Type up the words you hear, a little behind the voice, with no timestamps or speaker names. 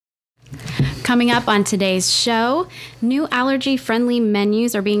Coming up on today's show, new allergy-friendly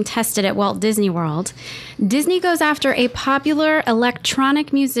menus are being tested at Walt Disney World. Disney goes after a popular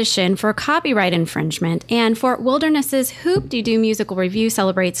electronic musician for copyright infringement, and Fort Wilderness's Hoop-De-Doo musical review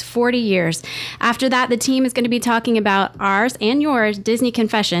celebrates 40 years. After that, the team is going to be talking about ours and yours Disney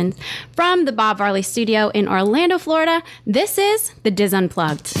Confessions from the Bob Varley Studio in Orlando, Florida. This is the Diz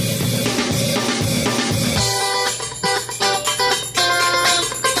Unplugged.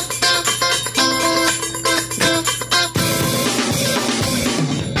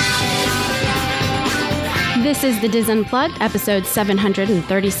 This is the Diz Unplugged, episode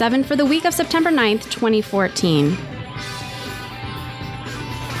 737 for the week of September 9th, 2014.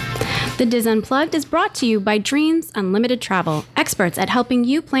 The Diz Unplugged is brought to you by Dreams Unlimited Travel, experts at helping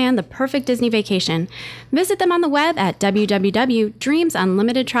you plan the perfect Disney vacation. Visit them on the web at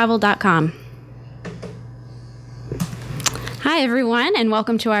www.dreamsunlimitedtravel.com. Hi, everyone, and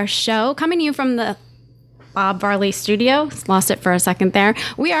welcome to our show, coming to you from the Bob Varley Studio. Lost it for a second there.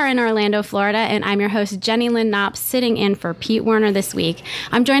 We are in Orlando, Florida, and I'm your host, Jenny Lynn Knopp, sitting in for Pete Werner this week.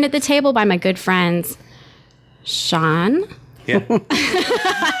 I'm joined at the table by my good friends, Sean. Yeah.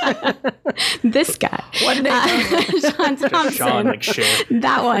 This guy. What name? Sean Thompson. Sean, like Cher.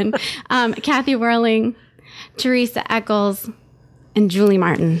 That one. Kathy Whirling, Teresa Eccles, and Julie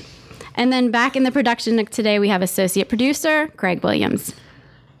Martin. And then back in the production today, we have associate producer, Greg Williams.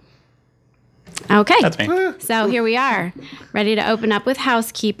 Okay, That's me. So here we are, ready to open up with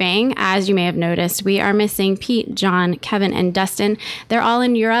housekeeping. As you may have noticed, we are missing Pete, John, Kevin, and Dustin. They're all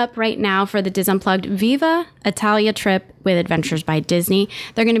in Europe right now for the Diz Unplugged Viva Italia trip with Adventures by Disney.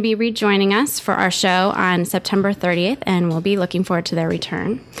 They're going to be rejoining us for our show on September 30th, and we'll be looking forward to their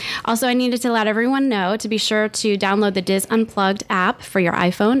return. Also, I needed to let everyone know to be sure to download the Diz Unplugged app for your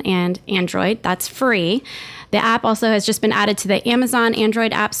iPhone and Android. That's free. The app also has just been added to the Amazon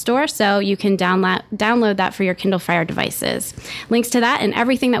Android App Store, so you can download that for your Kindle Fire devices. Links to that and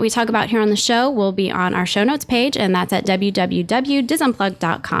everything that we talk about here on the show will be on our show notes page, and that's at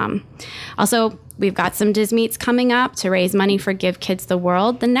www.dizunplugged.com. Also, we've got some Diz Meets coming up to raise money for Give Kids the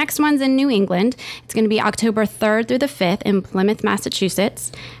World. The next one's in New England. It's going to be October 3rd through the 5th in Plymouth,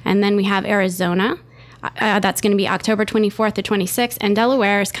 Massachusetts. And then we have Arizona. That's going to be October 24th to 26th, and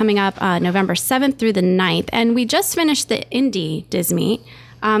Delaware is coming up November 7th through the 9th. And we just finished the Indy Diz Meet.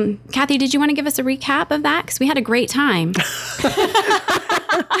 Kathy, did you want to give us a recap of that? Because we had a great time.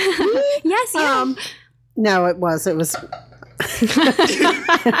 Yes, yeah. No, it was.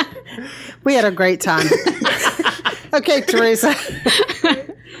 We had a great time. Okay, Teresa.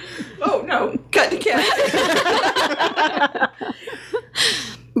 Oh, no. Cut the cat.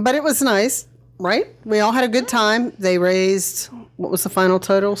 But it was nice, right? We all had a good time. They raised, what was the final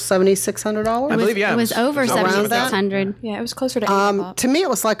total? $7,600? I believe, yeah. It was over around that. 7,600. Yeah, it was closer to 8 To me, it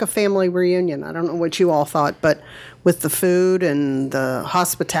was like a family reunion. I don't know what you all thought, but with the food and the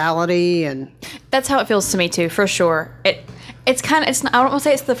hospitality and... That's how it feels to me, too, for sure. It's kind of, I don't want to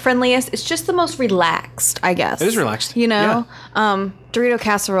say it's the friendliest. It's just the most relaxed, I guess. It is relaxed. You know? Yeah. Dorito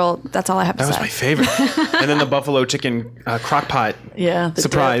casserole, that's all I have to say. That was my favorite. And then the buffalo chicken crock pot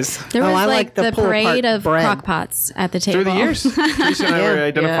surprise. There was I like the pull-apart parade of bread. crock pots at the table. Through the years. Teresa and I were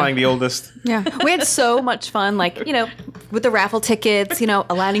identifying the oldest. Yeah. We had so much fun, like, you know, with the raffle tickets, you know,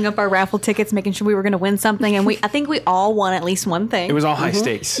 lining up our raffle tickets, making sure we were going to win something. And I think we all won at least one thing. It was all high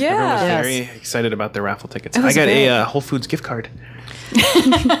stakes. Yeah. Everyone was Yes. very excited about their raffle tickets. It I was got great. a Whole Foods gift card.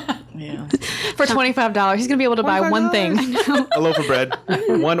 For $25. He's going to be able to buy one thing. A loaf of bread.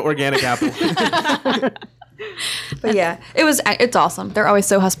 One organic apple. But yeah, it's awesome. They're always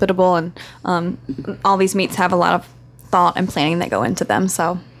so hospitable, and all these meets have a lot of thought and planning that go into them.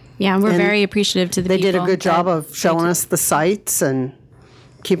 So Yeah, we're very appreciative to the They people. did a good job of showing us the sights and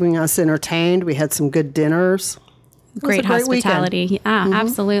keeping us entertained. We had some good dinners. Great a great hospitality. Yeah,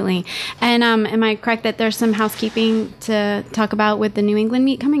 absolutely. And am I correct that there's some housekeeping to talk about with the New England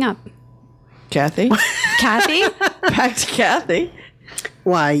meet coming up? Kathy? Kathy? Back to Kathy.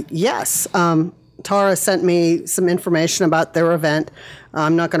 Why, yes. Tara sent me some information about their event.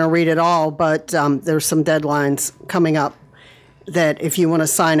 I'm not going to read it all, but there's some deadlines coming up that if you want to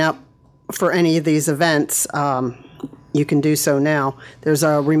sign up for any of these events, you can do so now. There's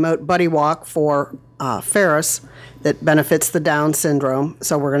a remote buddy walk for Ferris that benefits the Down syndrome,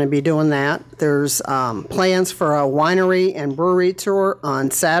 so we're going to be doing that. There's plans for a winery and brewery tour on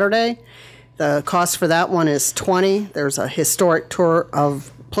Saturday. The cost for that one is $20. There's a historic tour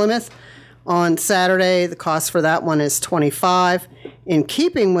of Plymouth on Saturday. The cost for that one is $25. In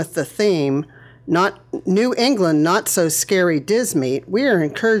keeping with the theme, New England Not So Scary Dismeet, we are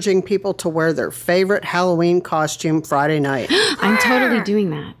encouraging people to wear their favorite Halloween costume Friday night. I'm totally doing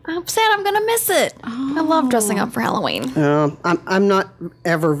that. I'm sad I'm going to miss it. I love dressing up for Halloween. I'm not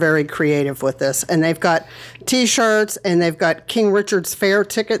ever very creative with this. And they've got T-shirts and they've got King Richard's Fair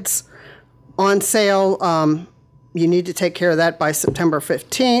tickets on sale. You need to take care of that by September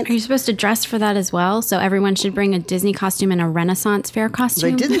 15th. Are you supposed to dress for that as well? So everyone should bring a Disney costume and a Renaissance Fair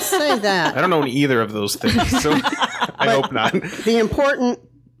costume? They didn't say that. I don't own either of those things, so I hope not. The important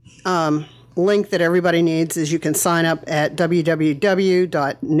link that everybody needs is you can sign up at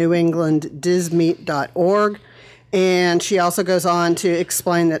www.newenglanddismeet.org. And she also goes on to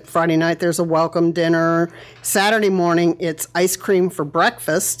explain that Friday night there's a welcome dinner. Saturday morning it's ice cream for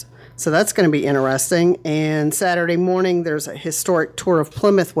breakfast. So that's going to be interesting. And Saturday morning, there's a historic tour of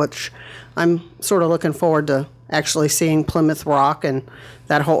Plymouth, which I'm sort of looking forward to actually seeing Plymouth Rock and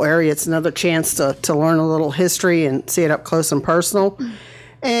that whole area. It's another chance to learn a little history and see it up close and personal.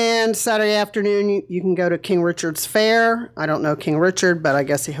 And Saturday afternoon, you can go to King Richard's Fair. I don't know King Richard, but I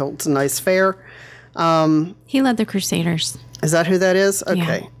guess he holds a nice fair. He led the Crusaders. Is that who that is?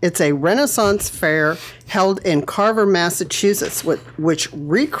 Okay. Yeah. It's a Renaissance fair held in Carver, Massachusetts, which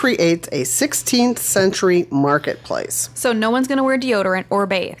recreates a 16th century marketplace. So no one's going to wear deodorant or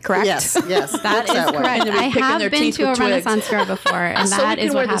bathe, correct? Yes. That is correct. I have been to a Renaissance fair before, and so that we is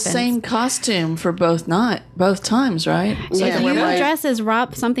can what wear happens. the same costume for both times, right? So Yeah. If you dress as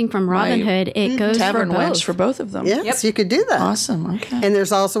something from Robin Hood, it goes for tavern wench both. for both of them. Yes, you could do that. Awesome. Okay. And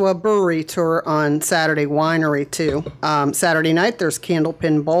there's also a brewery tour on Saturday, winery too. Saturday night, there's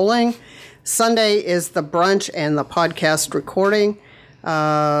Candlepin Bowling. Sunday is the brunch and the podcast recording.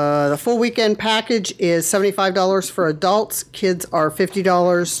 The full weekend package is $75 for adults. Kids are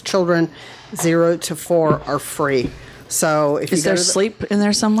 $50. Children 0 to 4 are free. So if Is there sleep in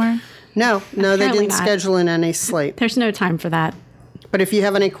there somewhere? No, they Apparently didn't not. schedule in any sleep. There's no time for that. But if you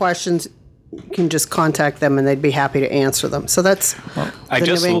have any questions, you can just contact them and they'd be happy to answer them. So that's I the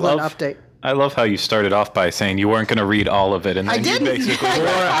just New England love update. I love how you started off by saying you weren't going to read all of it, and then I didn't. you basically 4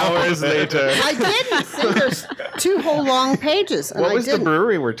 hours later. I didn't. See, there's 2 whole long pages. And What I was the didn't.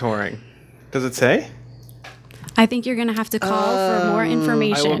 brewery we're touring? Does it say? I think you're going to have to call for more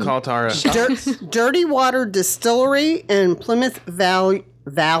information. I will call Tara. Dirty Water Distillery and Plymouth Valley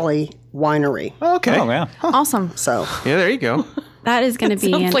Winery. Oh, okay. Oh, yeah. Awesome. So Yeah, there you go. That is going to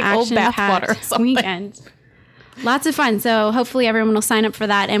be Sounds an like old bath water or action-packed something. weekend. Lots of fun. So hopefully everyone will sign up for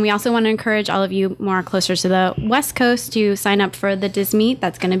that. And we also want to encourage all of you more closer to the West Coast to sign up for the Dismeet.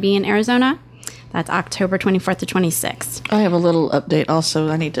 That's going to be in Arizona. That's October 24th to 26th. I have a little update also.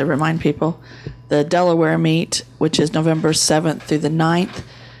 I need to remind people. The Delaware meet, which is November 7th through the 9th,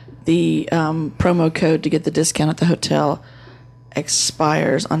 the promo code to get the discount at the hotel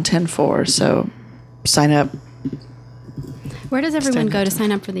expires on 10/4. So sign up. Where does everyone go to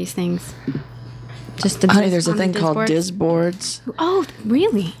sign up for these things? Just the Honey, there's a on the thing called Disboard? Disboards, Oh,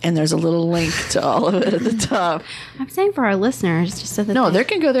 really? and there's a little link to all of it at the top. I'm saying for our listeners, just so that No, they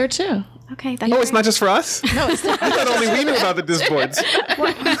can go there too. Okay, that's Oh, it's not just for us? No, it's not. I thought only we knew about the disboards.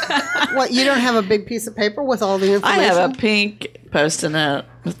 what? You don't have a big piece of paper with all the I information? have a pink Post-it note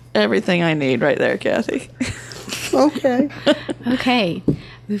with everything I need right there, Kathy. Okay. Okay,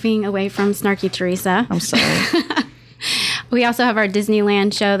 moving away from Snarky Teresa. I'm sorry. We also have our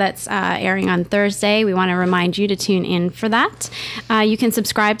Disneyland show that's airing on Thursday. We want to remind you to tune in for that. You can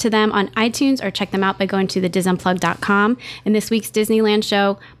subscribe to them on iTunes or check them out by going to thedisunplug.com. In this week's Disneyland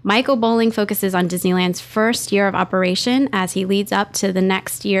show, Michael Bowling focuses on Disneyland's first year of operation as he leads up to the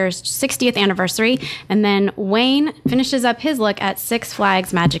next year's 60th anniversary. And then Wayne finishes up his look at Six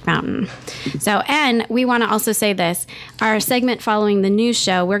Flags Magic Mountain. And we want to also say this. Our segment following the news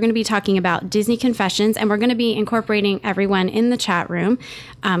show, we're going to be talking about Disney Confessions, and we're going to be incorporating everyone in the chat room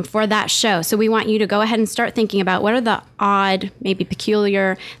for that show. So we want you to go ahead and start thinking about what are the odd, maybe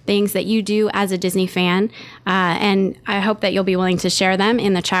peculiar things that you do as a Disney fan. And I hope that you'll be willing to share them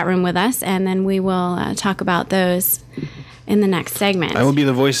in the chat room with us, and then we will talk about those in the next segment. I will be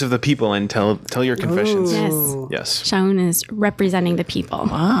the voice of the people and tell your confessions. Yes. Yes. Shaun is representing the people.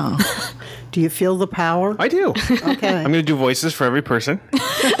 Wow. Do you feel the power? I do. Okay. I'm going to do voices for every person.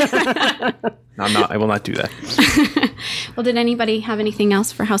 No, I'm not. I will not do that. Well, did anybody have anything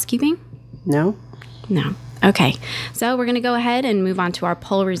else for housekeeping? No? No. Okay. So we're going to go ahead and move on to our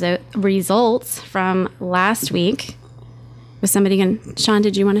poll results from last week. Was somebody going to... Shaun,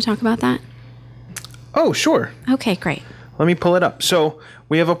 did you want to talk about that? Oh, sure. Okay, great. Let me pull it up. So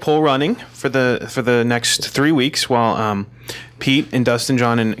we have a poll running for the next 3 weeks while Pete and Dustin,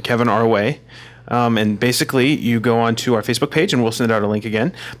 John, and Kevin are away. And basically, you go onto our Facebook page, and we'll send out a link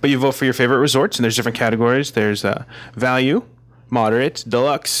again. But you vote for your favorite resorts, and there's different categories. There's value, moderate,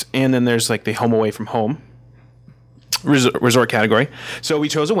 deluxe, and then there's like the home away from home resort category. So we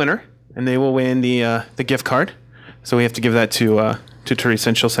chose a winner, and they will win the gift card. So we have to give that to Teresa,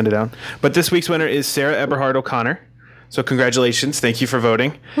 and she'll send it out. But this week's winner is Sarah Eberhard O'Connor. So congratulations. Thank you for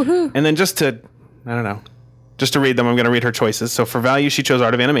voting. Woohoo. And then just to read them, I'm going to read her choices. So for value, she chose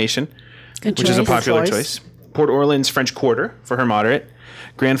Art of Animation, which is a popular choice. Port Orleans French Quarter for her moderate.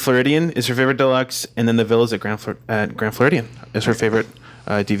 Grand Floridian is her favorite deluxe. And then the Villas at Grand Floridian is her favorite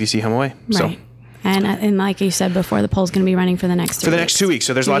DVC home away. Right. So. And like you said before, the poll's going to be running for the next 2 weeks. For the next 2 weeks.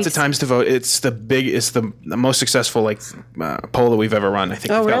 So there's lots of times to vote. It's the most successful poll that we've ever run. I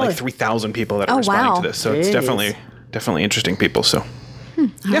think we've got like 3,000 people that are responding to this. So it's definitely interesting people. So. All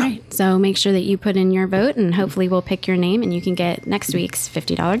right. So make sure that you put in your vote, and hopefully we'll pick your name, and you can get next week's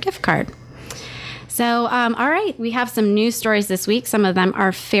 $50 gift card. So, all right, we have some news stories this week. Some of them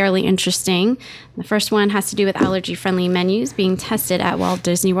are fairly interesting. The first one has to do with allergy-friendly menus being tested at Walt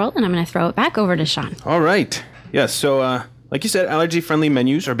Disney World, and I'm going to throw it back over to Sean. All right. Yes. So, like you said, allergy-friendly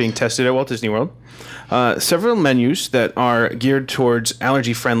menus are being tested at Walt Disney World. Several menus that are geared towards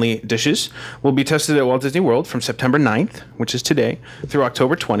allergy-friendly dishes will be tested at Walt Disney World from September 9th, which is today, through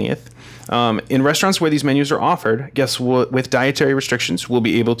October 20th. In restaurants where these menus are offered, guests with dietary restrictions will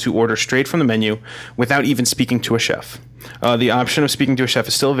be able to order straight from the menu without even speaking to a chef. The option of speaking to a chef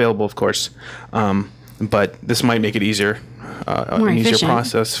is still available, of course, but this might make it easier. An easier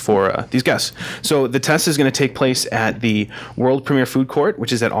process for these guests. So the test is going to take place at the World Premiere Food Court,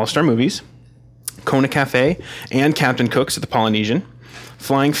 which is at All Star Movies, Kona Cafe, and Captain Cook's at the Polynesian,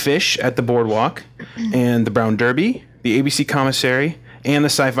 Flying Fish at the Boardwalk, and the Brown Derby, the ABC Commissary, and the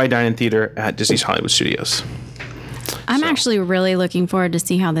Sci-Fi Dine-In Theater at Disney's Hollywood Studios. I'm actually really looking forward to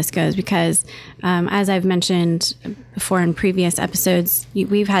see how this goes because, as I've mentioned before in previous episodes,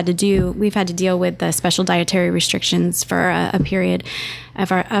 we've had to deal with the special dietary restrictions for a period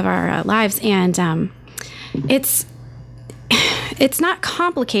of our lives, and it's not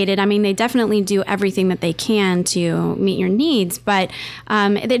complicated. I mean, they definitely do everything that they can to meet your needs, but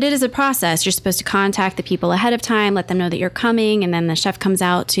it is a process. You're supposed to contact the people ahead of time, let them know that you're coming, and then the chef comes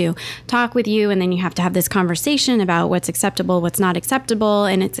out to talk with you, and then you have to have this conversation about what's acceptable, what's not acceptable,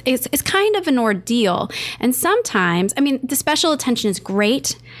 and it's kind of an ordeal. And sometimes, I mean, the special attention is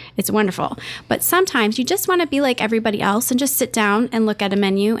great. It's wonderful. But sometimes you just want to be like everybody else and just sit down and look at a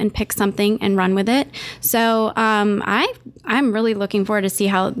menu and pick something and run with it. So I'm really looking forward to see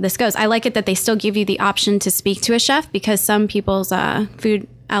how this goes. I like it that they still give you the option to speak to a chef because some people's food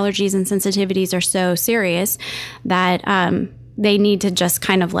allergies and sensitivities are so serious that they need to just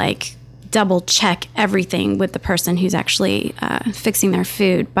kind of like double check everything with the person who's actually fixing their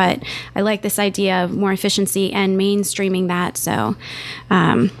food. But I like this idea of more efficiency and mainstreaming that. So,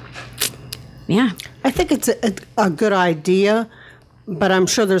 yeah. I think it's a good idea, but I'm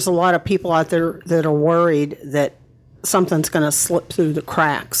sure there's a lot of people out there that are worried that something's going to slip through the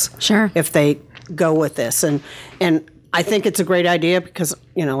cracks. Sure. If they go with this. And I think it's a great idea because,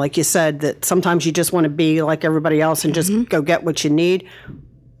 you know, like you said, that sometimes you just want to be like everybody else and just go get what you need.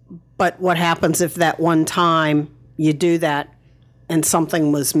 But what happens if that one time you do that and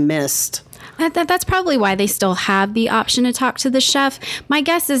something was missed? That's probably why they still have the option to talk to the chef. My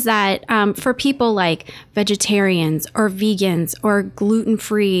guess is that for people like vegetarians or vegans or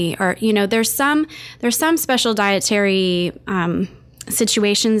gluten-free, or there's some special dietary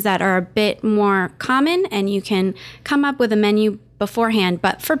situations that are a bit more common, and you can come up with a menu beforehand.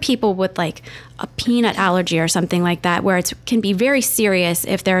 But for people with like a peanut allergy or something like that, where it can be very serious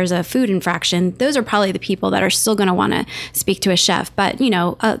if there's a food infraction, those are probably the people that are still going to want to speak to a chef. But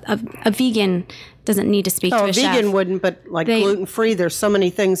a vegan doesn't need to speak to a chef. A vegan wouldn't, but like gluten-free, there's so many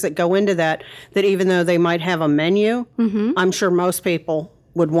things that go into that even though they might have a menu, I'm sure most people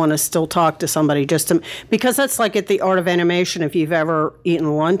would want to still talk to somebody because that's like at the Art of Animation. If you've ever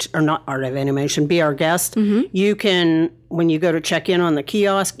eaten lunch, or not Art of Animation, Be Our Guest, you can, when you go to check in on the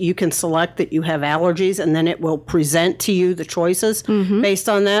kiosk, you can select that you have allergies, and then it will present to you the choices based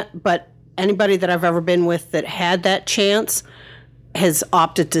on that. But anybody that I've ever been with that had that chance has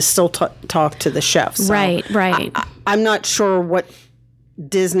opted to still talk to the chef. So right. I'm not sure what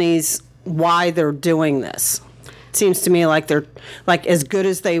why they're doing this. It seems to me like they're like as good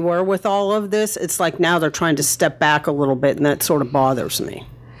as they were with all of this. It's like now they're trying to step back a little bit, and that sort of bothers me.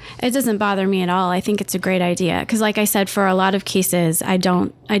 It doesn't bother me at all. I think it's a great idea because, like I said, for a lot of cases,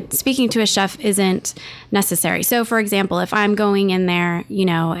 speaking to a chef isn't necessary. So, for example, if I'm going in there,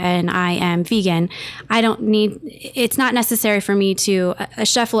 and I am vegan, it's not necessary for me a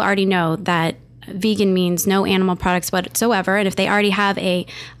chef will already know that vegan means no animal products whatsoever. And if they already have a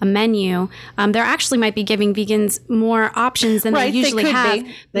menu, they're actually might be giving vegans more options than Right, they they usually could have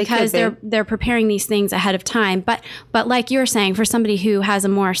be. They because could be. they're preparing these things ahead of time. But like you're saying, for somebody who has a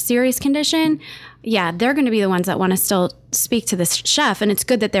more serious condition, yeah, they're going to be the ones that want to still speak to this chef, and it's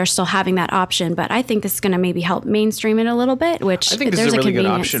good that they're still having that option. But I think this is going to maybe help mainstream it a little bit. Which I think this there's is a really good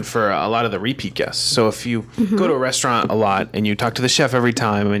convenience. option for a lot of the repeat guests. So if you go to a restaurant a lot and you talk to the chef every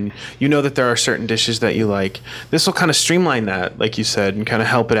time, and you know that there are certain dishes that you like, this will kind of streamline that, like you said, and kind of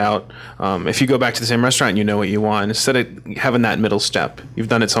help it out. If you go back to the same restaurant, and you know what you want. Instead of having that middle step, you've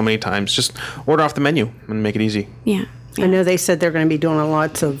done it so many times. Just order off the menu and make it easy. Yeah. I know they said they're going to be doing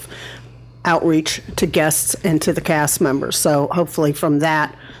lots of outreach to guests and to the cast members. So hopefully from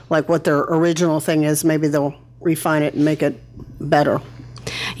that, like what their original thing is, maybe they'll refine it and make it better.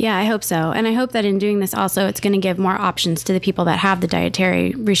 Yeah, I hope so. And I hope that in doing this also, it's going to give more options to the people that have the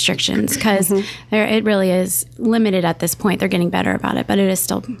dietary restrictions because it really is limited at this point. They're getting better about it, but it is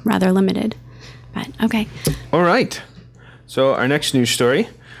still rather limited. But okay. All right. So our next news story,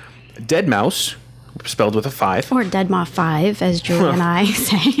 Dead Mouse, spelled with a 5. Or Dead Moth 5, as Julie and I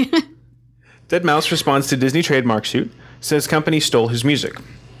say. Dead Mouse responds to Disney trademark suit, says company stole his music.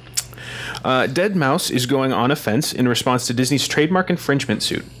 Dead Mouse is going on offense in response to Disney's trademark infringement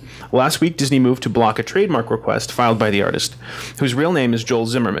suit. Last week, Disney moved to block a trademark request filed by the artist, whose real name is Joel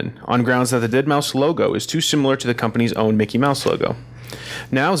Zimmerman, on grounds that the Dead Mouse logo is too similar to the company's own Mickey Mouse logo.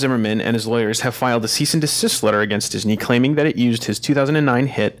 Now Zimmerman and his lawyers have filed a cease and desist letter against Disney, claiming that it used his 2009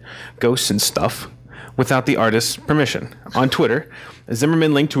 hit, Ghosts and Stuff, without the artist's permission. On Twitter,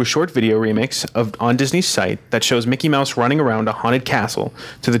 Zimmerman linked to a short video remix on Disney's site that shows Mickey Mouse running around a haunted castle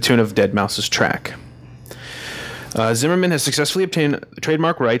to the tune of Dead Mouse's track. Zimmerman has successfully obtained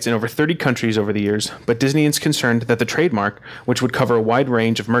trademark rights in over 30 countries over the years, but Disney is concerned that the trademark, which would cover a wide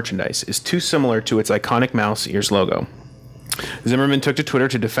range of merchandise, is too similar to its iconic mouse ears logo. Zimmerman took to Twitter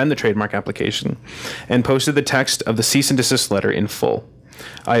to defend the trademark application and posted the text of the cease and desist letter in full.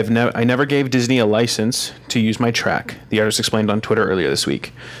 I never gave Disney a license to use my track, the artist explained on Twitter earlier this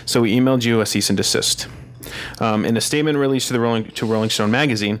week. So we emailed you a cease and desist. In a statement released to Rolling Stone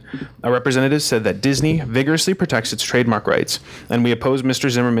magazine, a representative said that Disney vigorously protects its trademark rights, and we oppose Mr.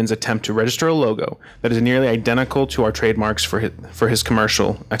 Zimmerman's attempt to register a logo that is nearly identical to our trademarks for his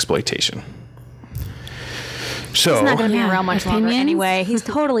commercial exploitation. So, He's not going to be around much longer Opinions? anyway. He's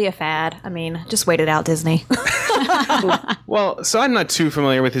totally a fad. I mean, just wait it out, Disney. well, so I'm not too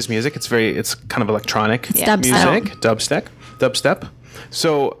familiar with his music. It's kind of electronic dubstep. music, dubstep.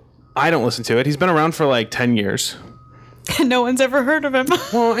 So I don't listen to it. He's been around for like 10 years. No one's ever heard of him.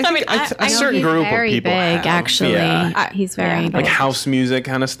 Well, I think a certain he's group very of people big, have. actually. Yeah. He's very big. Like house music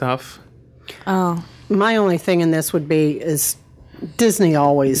kind of stuff. Oh. My only thing in this would be is Disney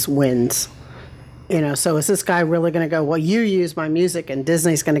always wins. So is this guy really going to go, well, you used my music, and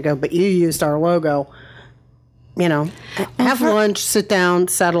Disney's going to go, but you used our logo. Have lunch, sit down,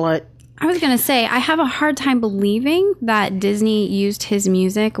 settle it. I was going to say, I have a hard time believing that Disney used his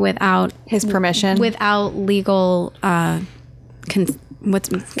music without His permission. without legal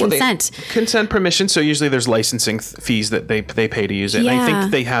consent. Consent permission. So usually there's licensing fees that they pay to use it. And I Yeah.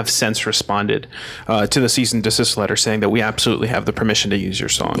 think they have since responded to the cease and desist letter saying that we absolutely have the permission to use your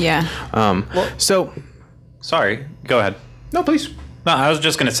song. Yeah. Sorry, go ahead. No, please. No, I was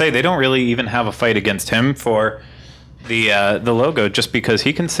just going to say they don't really even have a fight against him for the logo, just because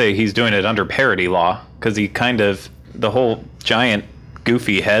he can say he's doing it under parody law, because he the whole giant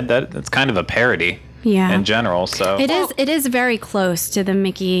goofy head, that's kind of a parody. Yeah. In general, so It is very close to the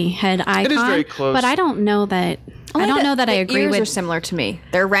Mickey head icon. is very close. But I don't know that I agree ears with are similar to me.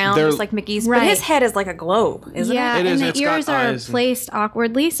 They're round, They're- just like Mickey's, Right. but his head is like a globe, isn't Yeah, It and is, the it's got ears are eyes and- placed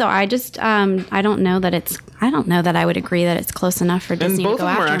awkwardly, so I just I don't know that I would agree that it's close enough for And Disney both to go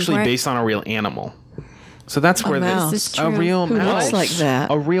of them after are him actually for it. based on a real animal. So that's where mouse. This is a true. real Who mouse. looks like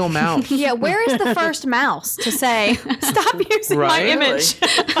that? A real mouse. Yeah, where is the first mouse to say, stop using my Right? image?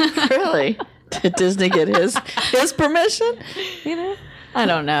 Really? Did Disney get his permission? I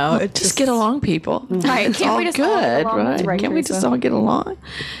don't know. It Just get along, people. Right. It's Can't all we just all good, get along? right? That's right, Can't we Teresa. just all get along?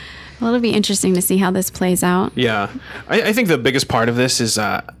 Well, it'll be interesting to see how this plays out. Yeah. I think the biggest part of this is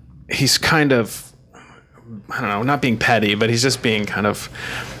he's kind of, I don't know, not being petty, but he's just being kind of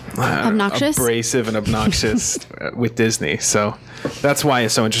Obnoxious? abrasive and obnoxious with Disney. So that's why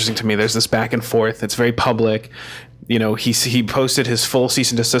it's so interesting to me. There's this back and forth. It's very public. He posted his full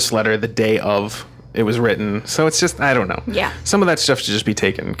cease and desist letter the day of it was written. So it's just, I don't know. Yeah. Some of that stuff should just be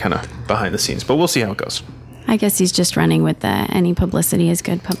taken kind of behind the scenes, but we'll see how it goes. I guess he's just running with the any publicity is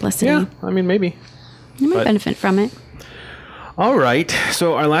good publicity. Yeah. I mean, maybe. You might but- benefit from it. All right.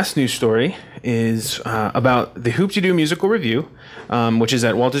 So our last news story is about the Hoop-de-Doo musical review, which is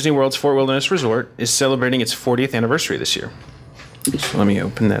at Walt Disney World's Fort Wilderness Resort, is celebrating its 40th anniversary this year. So let me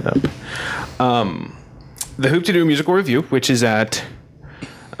open that up. The Hoop-de-Doo musical review, which is at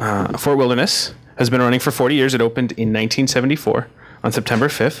Fort Wilderness, has been running for 40 years. It opened in 1974 on September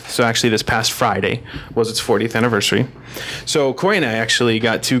 5th. So actually this past Friday was its 40th anniversary. So Corey and I actually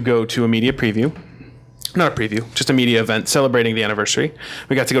got to go to a media preview. Not a preview, just a media event celebrating the anniversary.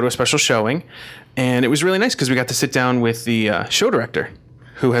 We got to go to a special showing, and it was really nice because we got to sit down with the show director,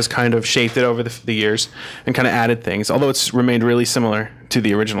 who has kind of shaped it over the years and kind of added things, although it's remained really similar to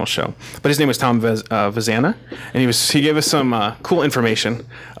the original show. But his name was Tom Vazana, and he gave us some cool information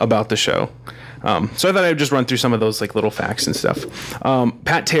about the show. So I thought I'd just run through some of those like little facts and stuff.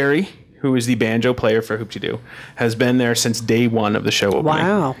 Pat Terry, who is the banjo player for Hoop-de-Doo, has been there since day one of the show opening.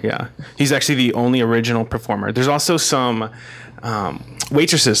 Wow. Yeah. He's actually the only original performer. There's also some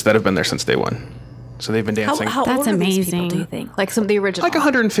waitresses that have been there since day one. So they've been dancing. How That's old are these amazing. people, do you think? Like some of the original. Like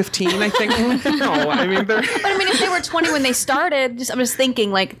 115, I think. No, I mean, they're... But I mean, if they were 20 when they started, I'm just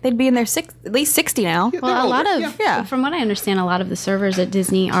thinking like they'd be in their at least 60 now. Well, a lot of, Yeah. from what I understand, a lot of the servers at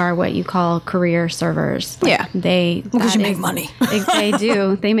Disney are what you call career servers. Yeah. Because you make money. They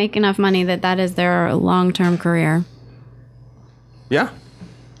do. They make enough money that is their long-term career. Yeah.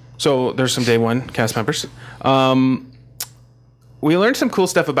 So there's some day one cast members. We learned some cool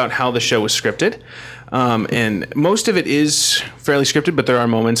stuff about how the show was scripted. And most of it is fairly scripted, but there are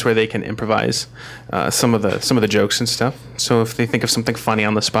moments where they can improvise some of the jokes and stuff. So if they think of something funny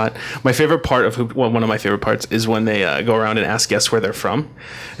on the spot, my favorite part of one of my favorite parts is when they go around and ask guests where they're from.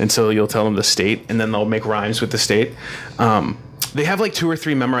 And so you'll tell them the state, and then they'll make rhymes with the state. They have like 2 or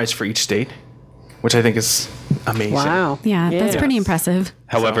 3 memorized for each state, which I think is amazing. Wow. Yeah, that's pretty impressive.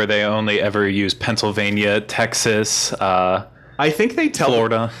 However, they only ever use Pennsylvania, Texas, I think they tell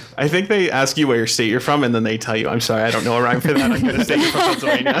Florida. I think they ask you where state you're from, and then they tell you, "I'm sorry, I don't know a rhyme for that. I'm going to say you're from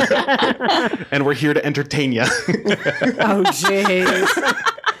Pennsylvania, and we're here to entertain you." Oh, jeez.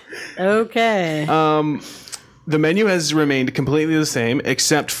 Okay. The menu has remained completely the same,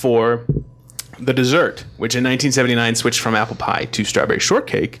 except for the dessert, which in 1979 switched from apple pie to strawberry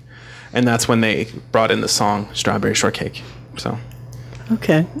shortcake, and that's when they brought in the song "Strawberry Shortcake." So,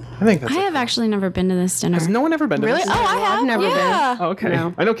 Okay. I think that's. I have actually never been to this dinner. Has no one ever been to Really? this? Oh, I have. I've never yeah. Oh, okay.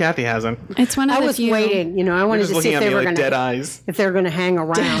 No. I know Kathy hasn't. It's one of I the was few. waiting. I You're wanted just to see looking if at they me were like going dead to eyes. if they're going to hang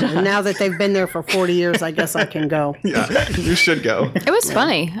around. And now that they've been there for 40 years, I guess I can go. Yeah, you should go. It was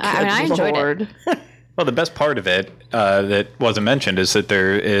funny. I enjoyed it. Well, the best part of it that wasn't mentioned is that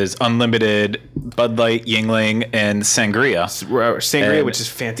there is unlimited Bud Light, Yingling, and Sangria. Sangria, And- which is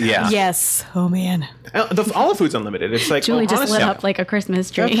fantastic. Yeah. Yes. Oh man. All the food's unlimited. It's like Julie just honestly, lit up like a Christmas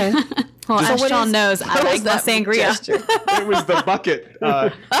tree. Okay. Well, as what Sean is- knows, I like my sangria. It was the bucket,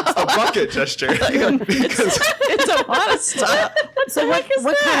 a bucket gesture. Because, It's a lot of stuff. So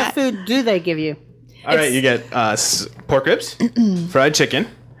what kind of food do they give you? all right, you get pork ribs, fried chicken,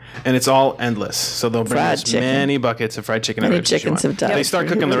 and it's all endless. So they'll bring Fried us chicken. many buckets of fried chicken. Many and ribs as you chickens want. have died. They start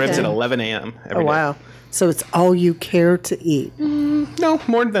cooking the ribs Okay. at 11 a.m. every Oh, day. wow. So it's all you care to eat. No,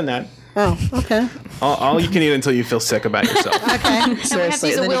 more than that. Oh, okay. All you can eat until you feel sick about yourself. Okay. Seriously,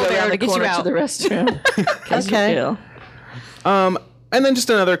 use a and then you go wheelbarrow around to the get you corner out. to the restroom. 'Cause you Okay. feel. And then just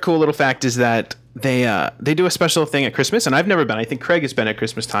another cool little fact is that they do a special thing at Christmas, and I've never been. I think Craig has been at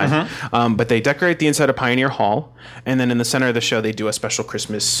Christmas time. But they decorate the inside of Pioneer Hall, and then in the center of the show, they do a special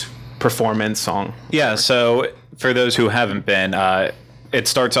Christmas performance song. Yeah, so for those who haven't been, it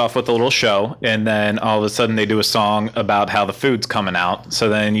starts off with a little show, and then all of a sudden they do a song about how the food's coming out. So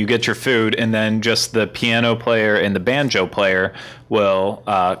then you get your food, and then just the piano player and the banjo player will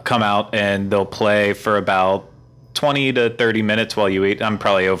come out, and they'll play for about 20 to 30 minutes while you eat. I'm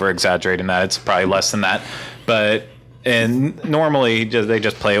probably over exaggerating that. It's probably less than that. But and normally they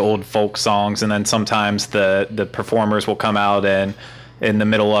just play old folk songs, and then sometimes the performers will come out and in the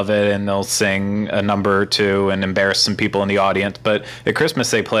middle of it, and they'll sing a number or two and embarrass some people in the audience. But at Christmas,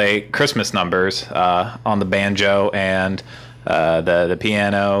 they play Christmas numbers on the banjo and the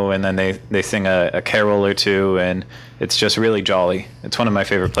piano, and then they sing a carol or two, and it's just really jolly. It's one of my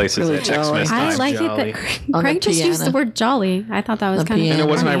favorite places Really at jolly. Xmas I time. like Jolly. it that On Craig the just used the piano. word jolly. I thought that was The kind piano. of And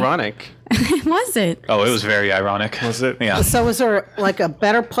it wasn't funny. ironic. Was it? Oh, it was very ironic. Was it? Yeah. So is there like a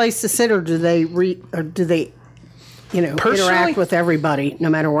better place to sit, or do they Personally- interact with everybody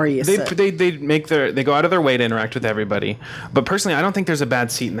no matter where you sit? They go out of their way to interact with everybody. But personally, I don't think there's a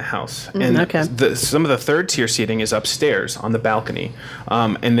bad seat in the house. And okay. Some of the third tier seating is upstairs on the balcony,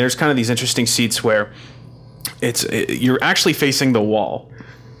 and there's kind of these interesting seats where you're actually facing the wall.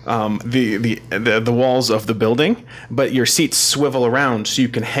 the walls of the building, but your seats swivel around so you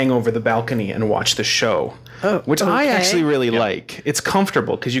can hang over the balcony and watch the show. Which I actually really like. It's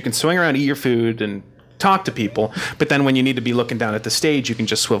comfortable because you can swing around, eat your food, and talk to people. But then when you need to be looking down at the stage, you can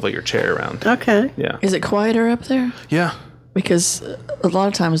just swivel your chair around. Okay. Yeah. Is it quieter up there? Yeah. Because a lot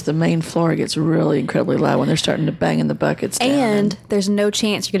of times the main floor gets really incredibly loud when they're starting to bang in the buckets down. And there's no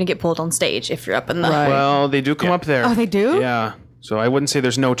chance you're going to get pulled on stage if you're up in the... Right. Well, they do come up there. Oh, they do? Yeah. So I wouldn't say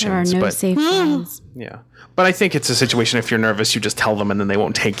there's no There are chance, no but safe zones. yeah. But I think it's a situation if you're nervous, you just tell them and then they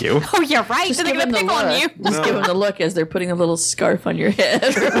won't take you. Oh, you're right. Just Then they're give going them to the pick on you. look. Just give them the look as they're putting a little scarf on your head.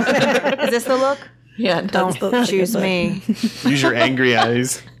 Is this the look? Yeah, Don't choose me. Use your angry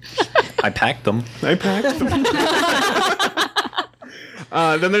eyes. I packed them. I packed them.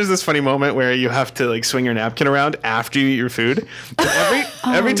 Then there's this funny moment where you have to like swing your napkin around after you eat your food.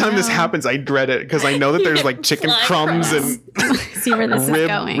 Every time this happens, I dread it because I know that there's like chicken crumbs and See where this is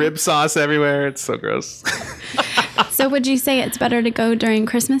going. rib sauce everywhere. It's so gross. So would you say it's better to go during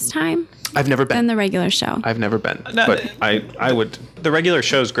Christmas time I've never than been. the regular show? I've never been, but I would. The regular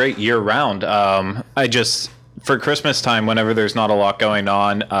show's great year round. I just, for Christmas time, whenever there's not a lot going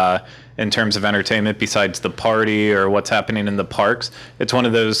on in terms of entertainment besides the party or what's happening in the parks, it's one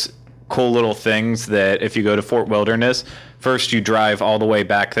of those cool little things that if you go to Fort Wilderness, first you drive all the way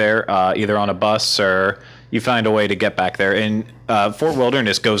back there, either on a bus or you find a way to get back there. And Fort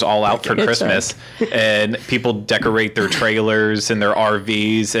Wilderness goes all out for Christmas, and people decorate their trailers and their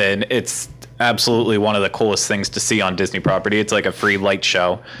RVs, and it's absolutely one of the coolest things to see on Disney property. It's like a free light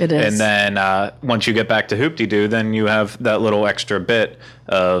show. It is. And then once you get back to Hoop-Dee-Doo, then you have that little extra bit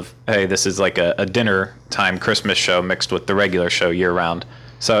of, hey, this is like a dinner time Christmas show mixed with the regular show year round.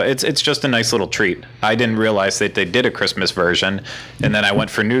 So it's just a nice little treat. I didn't realize that they did a Christmas version, and then I went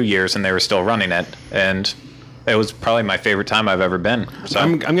for New Year's and they were still running it, and it was probably my favorite time I've ever been. So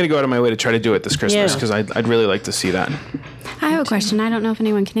I'm going to go out of my way to try to do it this Christmas Yeah. because I'd really like to see that. I have a question. I don't know if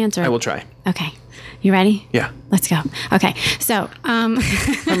anyone can answer. I will try. Okay. You ready? Yeah. Let's go. Okay. So, I'm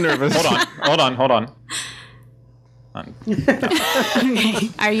nervous. hold on.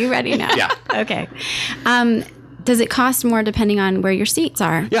 are you ready now? Yeah. Okay. Does it cost more depending on where your seats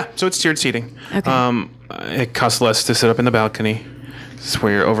are? Yeah, so it's tiered seating. Okay. It costs less to sit up in the balcony. This is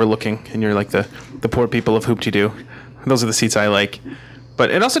where you're overlooking, and you're like the poor people of Hoop-Dee-Doo. Those are the seats I like. But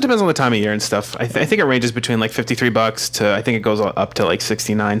it also depends on the time of year and stuff. I think it ranges between like $53 to, I think it goes up to like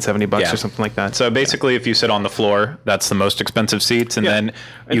 $69, $70 Yeah. or something like that. So basically, if you sit on the floor, that's the most expensive seats, and Yeah. then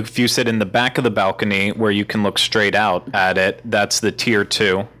if you sit in the back of the balcony where you can look straight out at it, that's the tier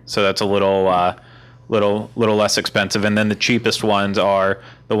 2. So that's a little less expensive, and then the cheapest ones are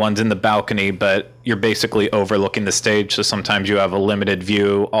the ones in the balcony, but you're basically overlooking the stage, so sometimes you have a limited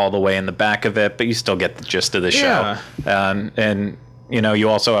view all the way in the back of it, but you still get the gist of the show. And you know, you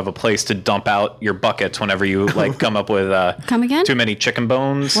also have a place to dump out your buckets whenever you like come up with Come again? too many chicken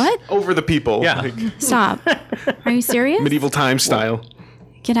bones. What? Over the people. Yeah. Like Stop. Are you serious? medieval times style.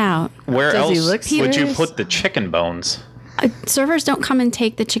 Get out. Where Does he else look would you serious? put the chicken bones? Servers don't come and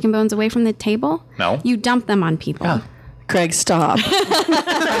take the chicken bones away from the table. No. You dump them on people. Craig, stop.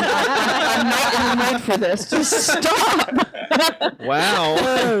 I'm not in the mood for this. Just stop. Wow.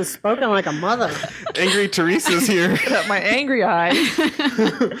 Oh, spoken like a mother. Angry Teresa's here. Got my angry eye.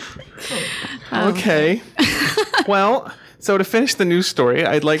 Okay. Well, so to finish the news story,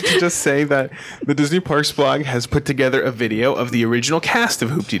 I'd like to just say that the Disney Parks blog has put together a video of the original cast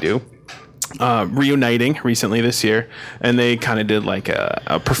of Hoop-Dee-Doo reuniting recently this year, and they kind of did like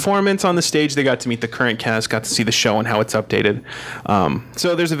a performance on the stage. They got to meet the current cast, got to see the show and how it's updated.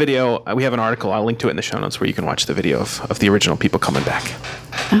 So there's a video. We have an article. I'll link to it in the show notes where you can watch the video of the original people coming back.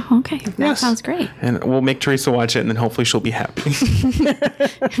 Oh, okay. That Yes. sounds great. And we'll make Teresa watch it, and then hopefully she'll be happy.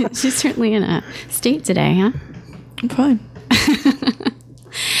 She's certainly in a state today, huh? I'm fine.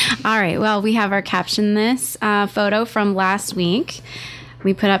 All right. Well, we have our caption this photo from last week.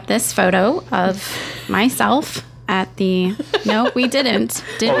 We put up this photo of myself at the. No, we didn't.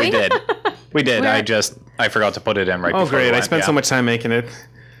 Did Oh, we? we did. We did. Where- I forgot to put it in right Oh, before we great. I went, spent yeah. so much time making it.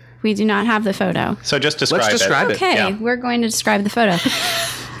 We do not have the photo. So just describe Let's describe it. Okay, Yeah. we're going to describe the photo.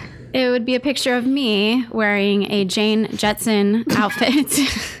 It would be a picture of me wearing a Jane Jetson outfit.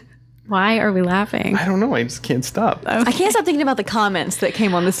 Why are we laughing? I don't know. I just can't stop. I can't stop thinking about the comments that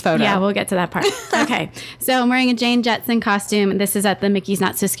came on this photo. Yeah, we'll get to that part. Okay. So I'm wearing a Jane Jetson costume. This is at the Mickey's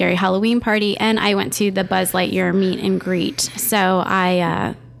Not So Scary Halloween party, and I went to the Buzz Lightyear meet and greet. So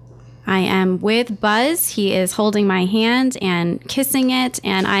I am with Buzz. He is holding my hand and kissing it,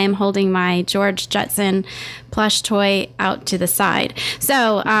 and I am holding my George Jetson plush toy out to the side.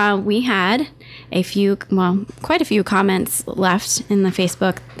 So we had quite a few comments left in the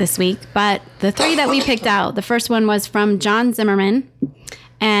Facebook this week. But the 3 that we picked out, the first one was from John Zimmerman.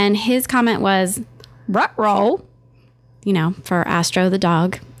 And his comment was, "Ruh-roh," for Astro the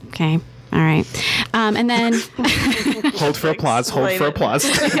dog. Okay. All right. And then Hold for applause. Hold for applause.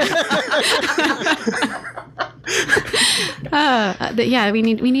 yeah, we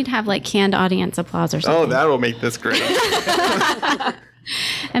need to have like canned audience applause or something. Oh, that will make this great.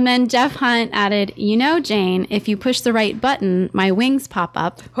 And then Jeff Hunt added, Jane, if you push the right button, my wings pop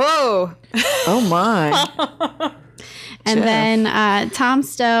up. Whoa. Oh my. And then Tom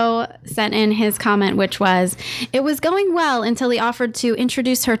Stowe sent in his comment, which was, "It was going well until he offered to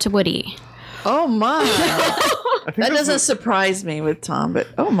introduce her to Woody." Oh my. That doesn't surprise me with Tom, but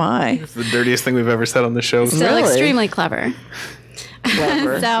oh my. It's the dirtiest thing we've ever said on the show. Still Really? extremely clever.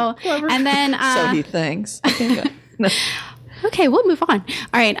 Clever. And then So he thinks. okay, we'll move on.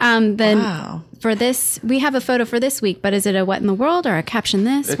 All right. Then Wow. for this, we have a photo for this week, but is it a what in the world or a caption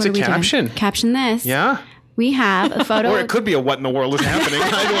this? It's What a are we doing? caption. Caption this. Yeah. We have a photo. Or it could be a what in the world is happening.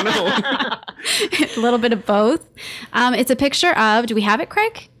 I don't know. A little bit of both. It's a picture of, do we have it,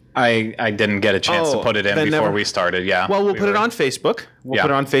 Craig? I didn't get a chance to Oh, put it in then before never- we started. Yeah. Well, we'll We put it were- on Facebook. We'll Yeah.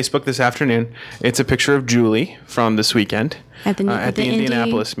 put it on Facebook this afternoon. It's a picture of Julie from this weekend At the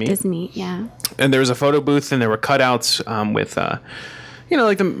Indianapolis meet. Disney, yeah. And there was a photo booth, and there were cutouts with,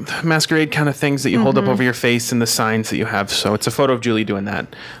 like the masquerade kind of things that you hold up over your face and the signs that you have. So it's a photo of Julie doing that.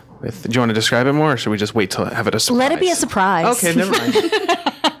 Do you want to describe it more, or should we just wait till have it a surprise? Let it be a surprise. Okay, never mind.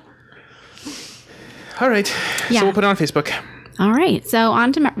 All right. Yeah. So we'll put it on Facebook. All right. So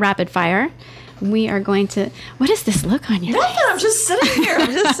on to Rapid Fire. We are going to. What is this look on your face? I'm just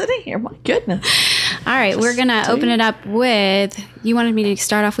sitting here. My goodness. All right. We're going to open it up with. You wanted me to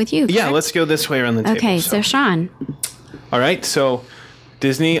start off with you. Yeah, correct? let's go this way around the table. Okay. So Sean. All right, so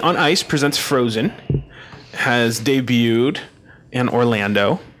Disney on Ice presents Frozen, has debuted in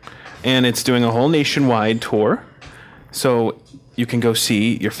Orlando, and it's doing a whole nationwide tour. So you can go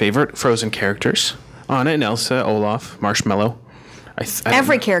see your favorite Frozen characters: Anna and Elsa, Olaf, Marshmallow. I don't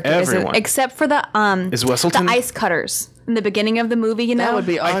Every know. character Everyone. except for the Is Wesselton? the ice cutters in the beginning of the movie. That would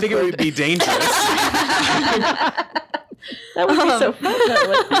be awkward. I think it would be dangerous. That would be so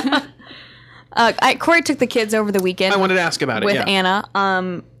fun. Corey took the kids over the weekend. I wanted to ask about it. with Yeah.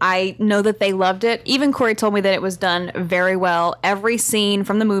 Anna. I know that they loved it. Even Corey told me that it was done very well. Every scene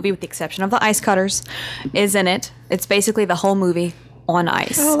from the movie, with the exception of the ice cutters, is in it. It's basically the whole movie on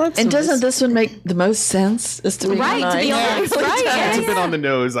ice. And doesn't this one make the most sense? Is to be Right, to be on ice, right? It's a bit on the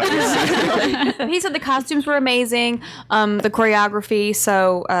nose, I would say. He said the costumes were amazing, the choreography.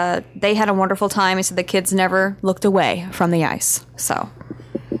 So they had a wonderful time. He said the kids never looked away from the ice. So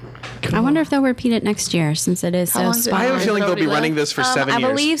I wonder if they'll repeat it next year since it is so long is it? spot I have a on. feeling they'll be Already running left? this for 7 I years.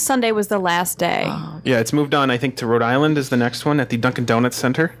 believe Sunday was the last day. Yeah, it's moved on, I think, to Rhode Island is the next one at the Dunkin' Donuts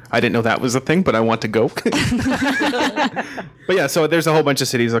Center. I didn't know that was a thing, but I want to go. But yeah, so there's a whole bunch of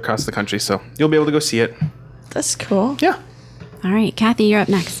cities across the country, so you'll be able to go see it. That's cool. Yeah. All right. Kathy, you're up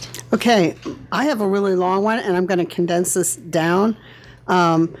next. Okay, I have a really long one, and I'm going to condense this down.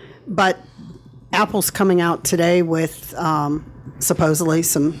 But Apple's coming out today with supposedly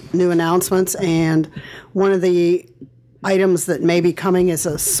some new announcements, and one of the items that may be coming is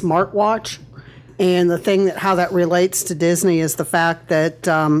a smartwatch. And the thing how that relates to Disney is the fact that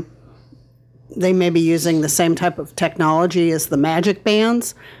they may be using the same type of technology as the Magic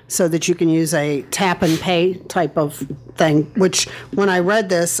Bands, so that you can use a tap and pay type of thing. Which, when I read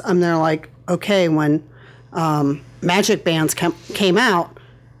this, I'm there like, okay, when Magic Bands came out,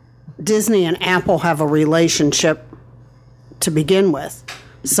 Disney and Apple have a relationship to begin with.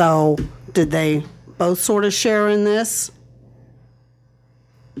 So did they both sort of share in this?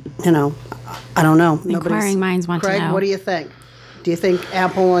 I don't know. Inquiring minds want to Craig, know. what do you think? Do you think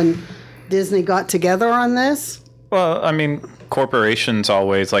Apple and Disney got together on this? Well, I mean, corporations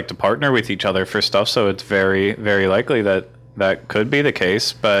always like to partner with each other for stuff, so it's very, very likely that that could be the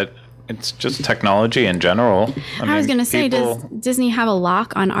case, but it's just technology in general. I was mean, going to say, people- does Disney have a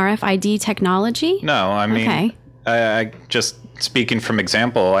lock on RFID technology? No, I mean, Okay. I just speaking from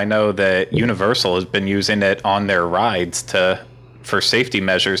example, I know that Universal has been using it on their rides for safety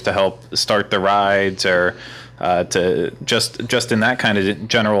measures to help start the rides or to just in that kind of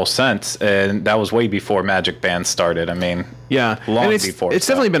general sense, and that was way before Magic Band started. I mean, Yeah, long and it's before. It's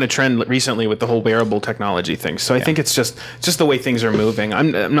so. definitely been a trend recently with the whole wearable technology thing. So I think it's just the way things are moving.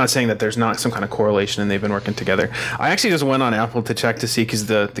 I'm not saying that there's not some kind of correlation and they've been working together. I actually just went on Apple to check to see because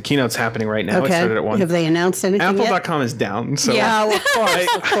the keynote's happening right now. It Okay. started at 1. Have they announced anything yet? Apple.com is down. So Yeah, of course,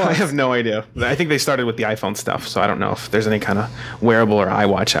 of course. I have no idea. I think they started with the iPhone stuff, so I don't know if there's any kind of wearable or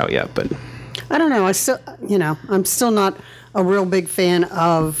iWatch out yet. But I don't know. I'm still not a real big fan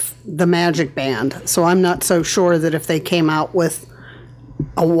of the Magic Band, so I'm not so sure that if they came out with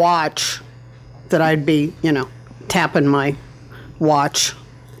a watch that I'd be, tapping my watch.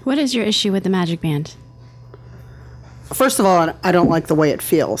 What is your issue with the Magic Band? First of all, I don't like the way it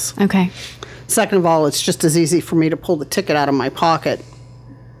feels. Okay. Second of all, it's just as easy for me to pull the ticket out of my pocket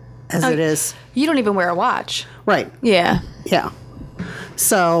as it is. You don't even wear a watch. Right. Yeah. Yeah.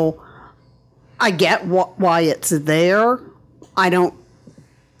 So I get why it's there. And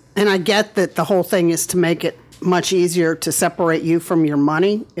I get that the whole thing is to make it much easier to separate you from your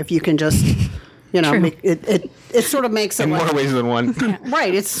money if you can just, it sort of makes it In like, more ways than one.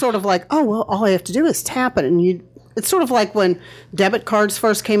 right. It's sort of like, oh, well, all I have to do is tap it. And it's sort of like when debit cards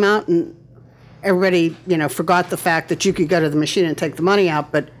first came out and everybody, forgot the fact that you could go to the machine and take the money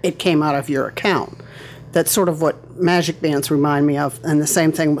out, but it came out of your account. That's sort of what Magic Bands remind me of, and the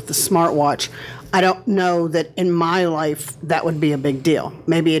same thing with the smartwatch. I don't know that in my life that would be a big deal.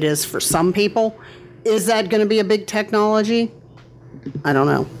 Maybe it is for some people. Is that going to be a big technology? I don't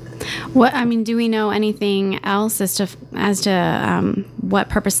know. Do we know anything else as to what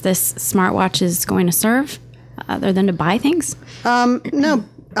purpose this smartwatch is going to serve, other than to buy things? No.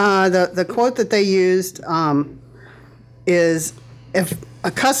 The quote that they used is, if a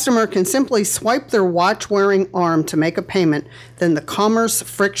customer can simply swipe their watch-wearing arm to make a payment, then the commerce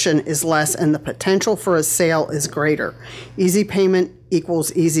friction is less and the potential for a sale is greater. Easy payment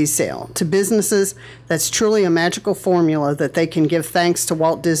equals easy sale. To businesses, that's truly a magical formula that they can give thanks to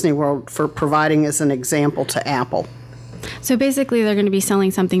Walt Disney World for providing as an example to Apple. So basically, they're going to be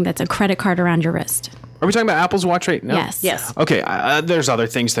selling something that's a credit card around your wrist. Are we talking about Apple's watch right now? Yes. Okay, there's other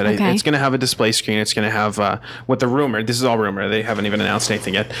things that it's going to have a display screen. It's going to have what the rumor. This is all rumor. They haven't even announced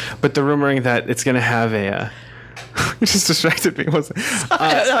anything yet. But the rumoring that it's going to have a. It just distracted me.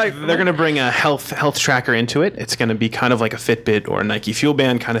 They're going to bring a health tracker into it. It's going to be kind of like a Fitbit or a Nike Fuel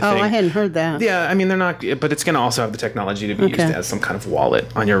Band kind of thing. Oh, I hadn't heard that. Yeah, they're not. But it's going to also have the technology to be used as some kind of wallet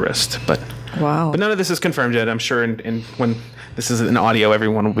on your wrist. But none of this is confirmed yet. I'm sure when this is an audio,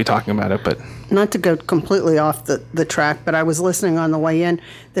 everyone will be talking about it. But not to go completely off the track, but I was listening on the way in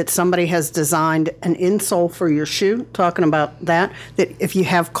that somebody has designed an insole for your shoe, talking about that if you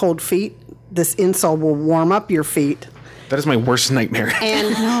have cold feet, this insole will warm up your feet. That is my worst nightmare.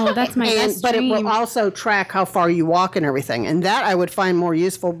 And no, that's my best But dream. it will also track how far you walk and everything. And that I would find more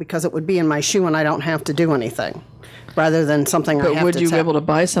useful because it would be in my shoe and I don't have to do anything. Rather than something I have to But would you be able to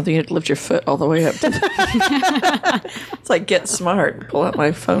buy something you'd lift your foot all the way up to It's like, get smart. Pull out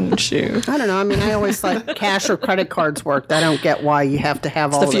my phone and shoe. I don't know. I always thought cash or credit cards worked. I don't get why you have to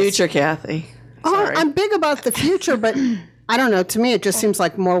have all The this. future, Kathy. Oh, I'm big about the future, but I don't know. To me, it just seems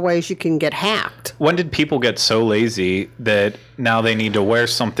like more ways you can get hacked. When did people get so lazy that now they need to wear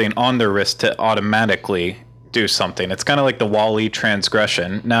something on their wrist to automatically do something? It's kind of like the Wall-E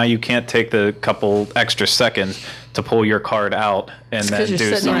transgression. Now you can't take the couple extra seconds to pull your card out and then do you're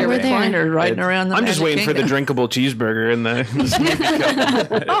sitting in your something. recliner riding around the I'm just Magic waiting for the Kingdom. drinkable cheeseburger and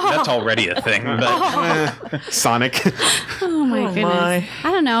the That's already a thing. But Sonic. Oh my goodness. my.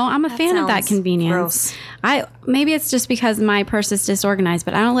 I don't know. I'm a fan of that sounds convenience. gross. Maybe it's just because my purse is disorganized,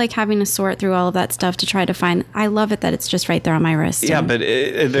 but I don't like having to sort through all of that stuff to try to find. I love it that it's just right there on my wrist. yeah, And but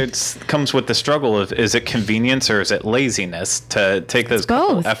it comes with the struggle of, is it convenience or is it laziness to take those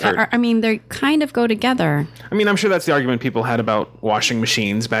couple both. effort? They kind of go together. I'm sure that's the argument people had about washing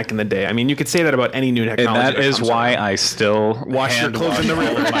machines back in the day. You could say that about any new And technology. that is comes why around. I still Wash your hand clothes in the wash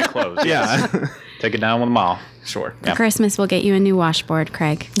all river. of my clothes. Yeah. Yes. Take it down with them all. Sure. Yeah. Christmas will get you a new washboard,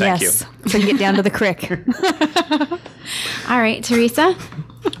 Craig. Thank Yes. So you get down to the crick. All right, Teresa.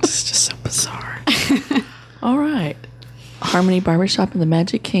 It's just so bizarre. All right. Harmony Barbershop in the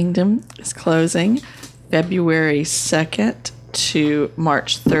Magic Kingdom is closing February 2nd to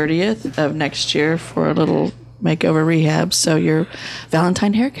March 30th of next year for a little makeover rehab. So your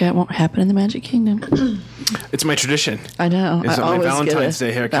Valentine haircut won't happen in the Magic Kingdom. It's my tradition. I know. It's I my always Valentine's get a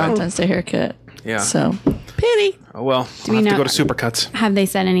Day haircut. Valentine's Day haircut. Yeah. So, pity. Oh, well, we I'll have to know- go to Supercuts. Have they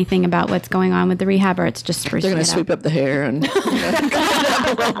said anything about what's going on with the rehab, or it's just sprucing They're going it to sweep up the hair and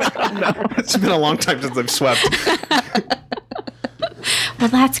It's been a long time since I've swept. Well,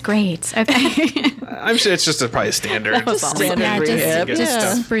 that's great. Okay. I'm sure it's just probably a standard. standard Yeah, rehab. just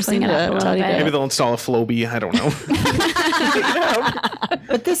Yeah. sprucing it up a little tidy bit. Maybe they'll install a Flowbee. I don't know.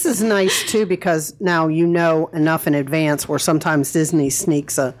 But this is nice, too, because now you know enough in advance where sometimes Disney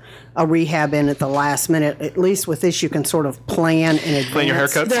sneaks a rehab in at the last minute. At least with this, you can sort of plan in advance. Plan your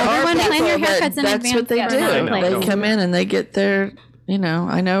haircuts? Everyone plan your haircuts in That's advance. what they for do. another know. place. They come in and they get their, I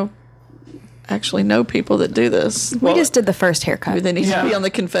know actually know people that do this. We just did the first haircut. Maybe they need to be on the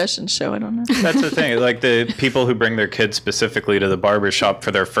confession show. I don't know. That's the thing. Like the people who bring their kids specifically to the barber shop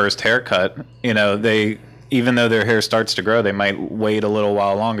for their first haircut, they, even though their hair starts to grow, they might wait a little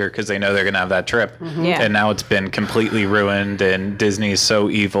while longer because they know they're going to have that trip. Yeah. And now it's been completely ruined, and Disney's so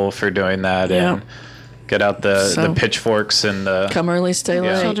evil for doing that. Yeah. And get out the pitchforks and the... Come early, stay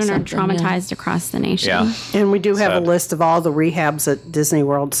late. Children are something, traumatized across the nation. Yeah. And we do have Sad. a list of all the rehabs at Disney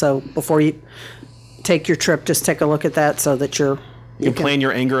World. So before you take your trip, just take a look at that so that you can plan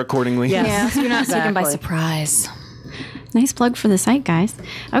your anger accordingly. Yes. Yeah, so you're not taken by Exactly. surprise. Nice plug for the site, guys.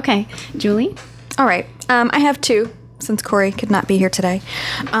 Okay, Julie. All right. I have two, since Corey could not be here today.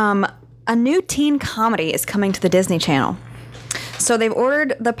 A new teen comedy is coming to the Disney Channel. So they've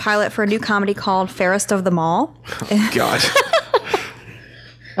ordered the pilot for a new comedy called Fairest of Them All. God.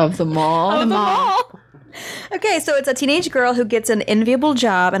 Of the mall. Okay, so it's a teenage girl who gets an enviable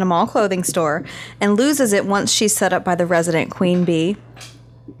job in a mall clothing store and loses it once she's set up by the resident queen bee.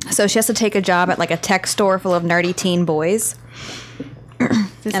 So she has to take a job at like a tech store full of nerdy teen boys.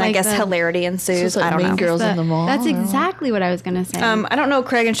 And I guess hilarity ensues. It's like I don't Mean know. Girls in the Mall. That's exactly what I was going to say. I don't know,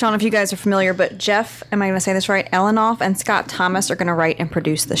 Craig and Sean, if you guys are familiar, but Jeff, am I going to say this right? Elenoff and Scott Thomas are going to write and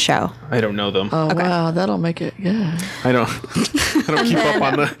produce the show. I don't know them. Oh, wow. That'll make it good. I don't keep up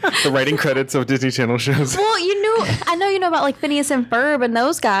on the writing credits of Disney Channel shows. Well, I know you know about like Phineas and Ferb and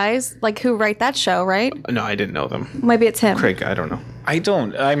those guys, like who write that show, right? No, I didn't know them. Maybe it's him. Craig, I don't know. I read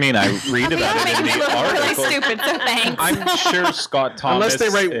about it in the article. stupid, so thanks. I'm sure Scott Thomas Unless they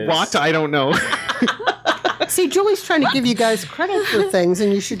write what, I don't know. See, Julie's trying to give you guys credit for things,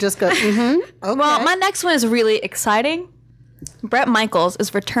 and you should just go, okay. Well, my next one is really exciting. Bret Michaels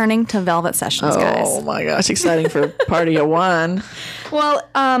is returning to Velvet Sessions, guys. Oh, my gosh. Exciting for Party of One. Well,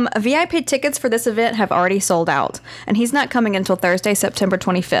 VIP tickets for this event have already sold out, and he's not coming until Thursday, September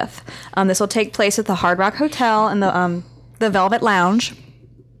 25th. This will take place at the Hard Rock Hotel in the Velvet Lounge.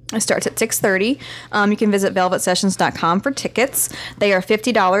 It starts at 6:30. You can visit velvetsessions.com for tickets. They are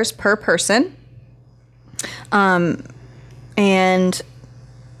 $50 per person. And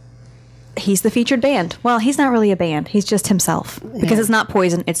he's the featured band. Well, he's not really a band. He's just himself. Because it's not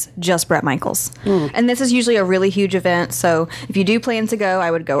Poison. It's just Bret Michaels. And this is usually a really huge event. So if you do plan to go,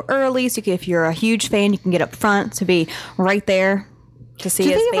 I would go early. So if you're a huge fan, you can get up front to be right there to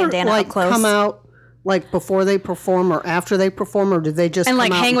see his bandana up close. Come out like before they perform or after they perform, or did they just and come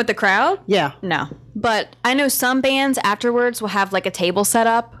like out hang with the crowd? Yeah. No. But I know some bands afterwards will have like a table set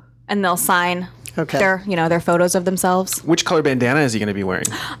up and they'll sign their photos of themselves. Which color bandana is he going to be wearing?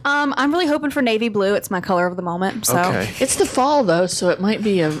 I'm really hoping for navy blue. It's my color of the moment. So Okay. It's the fall, though, so it might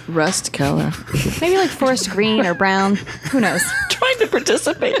be a rust color. maybe like forest green or brown. Who knows? Trying to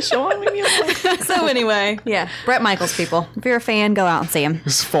participate, Sean. So anyway, yeah. Bret Michaels, people. If you're a fan, go out and see him.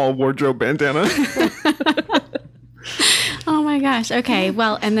 His fall wardrobe bandana. Oh my gosh. Okay.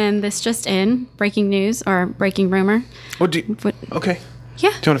 Well, and then this just in, breaking news or breaking rumor. Okay. Yeah.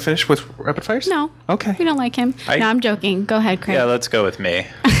 Do you want to finish with rapid fires? No. Okay. We don't like him. No, I'm joking. Go ahead, Craig. Yeah, let's go with me.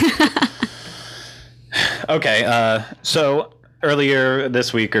 Okay, so earlier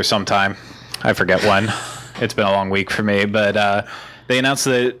this week or sometime, I forget when. It's been a long week for me, but they announced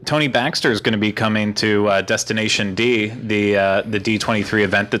that Tony Baxter is going to be coming to Destination D, the D23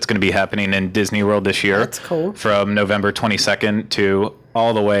 event that's going to be happening in Disney World this year. That's cool. From November 22nd to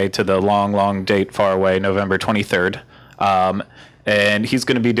all the way to the long, long date far away, November 23rd. And he's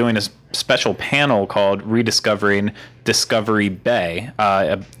going to be doing a special panel called Rediscovering Discovery Bay,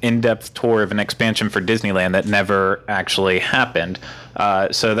 an in-depth tour of an expansion for Disneyland that never actually happened.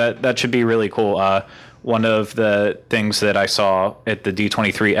 So that should be really cool. One of the things that I saw at the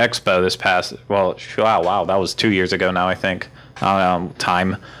D23 Expo this past, wow, that was 2 years ago now, I think,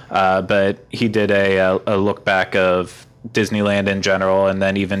 time. But he did a look back of Disneyland in general, and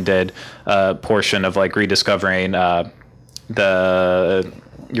then even did a portion of like rediscovering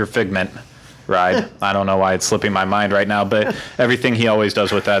your Figment ride. I don't know why it's slipping my mind right now, but everything he always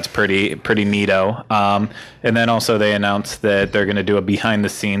does with that's pretty neato. And then also they announced that they're going to do a behind the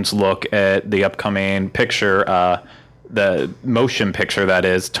scenes look at the upcoming picture, the motion picture that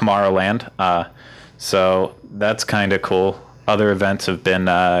is Tomorrowland. So that's kind of cool. Other events have been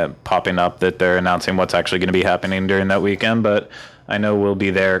popping up that they're announcing what's actually going to be happening during that weekend, but I know we'll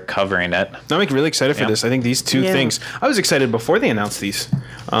be there covering it. I'm really excited for this. I think these two things, I was excited before they announced these.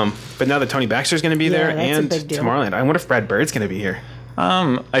 But now that Tony Baxter's going to be there and Tomorrowland, I wonder if Brad Bird's going to be here.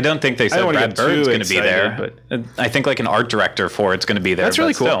 I don't think they said Brad Bird's going to be there, but I think like an art director for it's going to be there. That's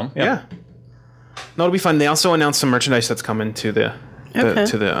really cool. Still, yeah. No, it'll be fun. They also announced some merchandise that's coming to the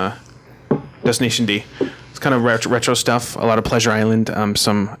Destination D. kind of retro stuff. A lot of Pleasure Island,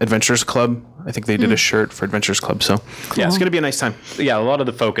 some Adventurers Club. I think they did a shirt for Adventurers Club. So yeah, it's going to be a nice time. Yeah, a lot of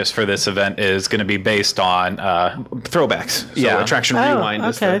the focus for this event is going to be based on throwbacks. So Attraction Rewind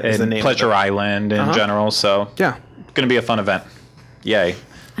is the name. Pleasure Island in general. So yeah, going to be a fun event. Yay.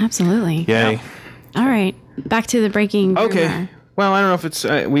 Absolutely. Yay. Yeah. All right. Back to the breaking Okay. rumor. Well, I don't know if it's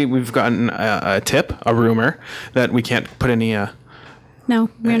we've gotten a rumor that we can't put any No,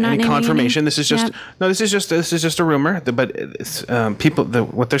 we're not any naming confirmation. any. This is just Yep. no. This is just a rumor. But it's,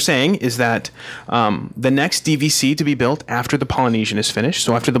 what they're saying is that the next DVC to be built after the Polynesian is finished,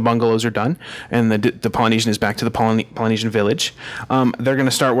 so after the bungalows are done and the Polynesian is back to the Polynesian village, they're going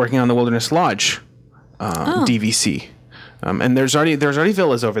to start working on the Wilderness Lodge DVC. And there's already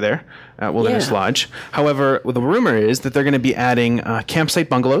villas over there at Wilderness Lodge. However, the rumor is that they're going to be adding campsite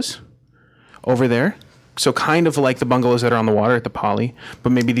bungalows over there. So kind of like the bungalows that are on the water at the Poly,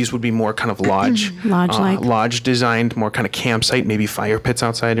 but maybe these would be more kind of lodge, lodge designed, more kind of campsite, maybe fire pits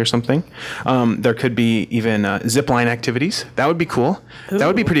outside or something. There could be even zip line activities. That would be cool. Ooh. That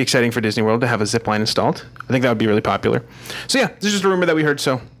would be pretty exciting for Disney World to have a zip line installed. I think that would be really popular. So yeah, this is just a rumor that we heard.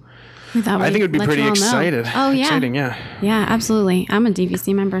 So I think it would be pretty excited. Oh yeah, exciting, yeah, yeah, absolutely. I'm a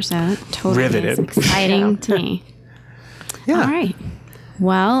DVC member, so that totally is exciting to me. Yeah. All right.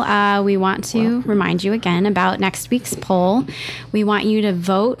 Well, we want to remind you again about next week's poll. We want you to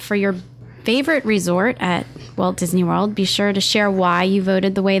vote for your favorite resort at Walt Disney World. Be sure to share why you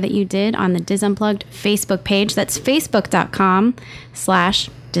voted the way that you did on the Dis Unplugged Facebook page. That's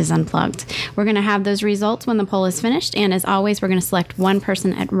facebook.com/DisUnplugged. We're going to have those results when the poll is finished. And as always, we're going to select one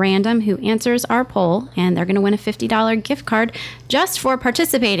person at random who answers our poll, and they're going to win a $50 gift card just for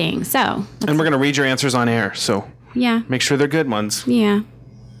participating. So, and we're going to read your answers on air. So yeah, make sure they're good ones. Yeah,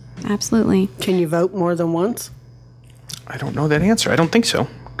 absolutely. Can you vote more than once? I don't know that answer. I don't think so,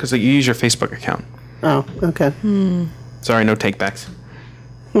 because you use your Facebook account. Oh, okay. Sorry, no takebacks.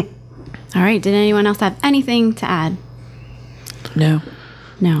 All right. Did anyone else have anything to add? No.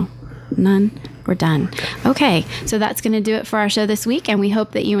 No. None? We're done. Okay, so that's going to do it for our show this week, and we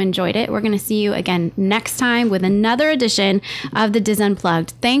hope that you enjoyed it. We're going to see you again next time with another edition of the Dis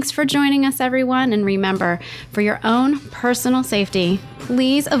Unplugged. Thanks for joining us, everyone, and remember, for your own personal safety,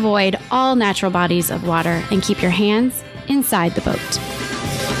 please avoid all natural bodies of water and keep your hands inside the boat.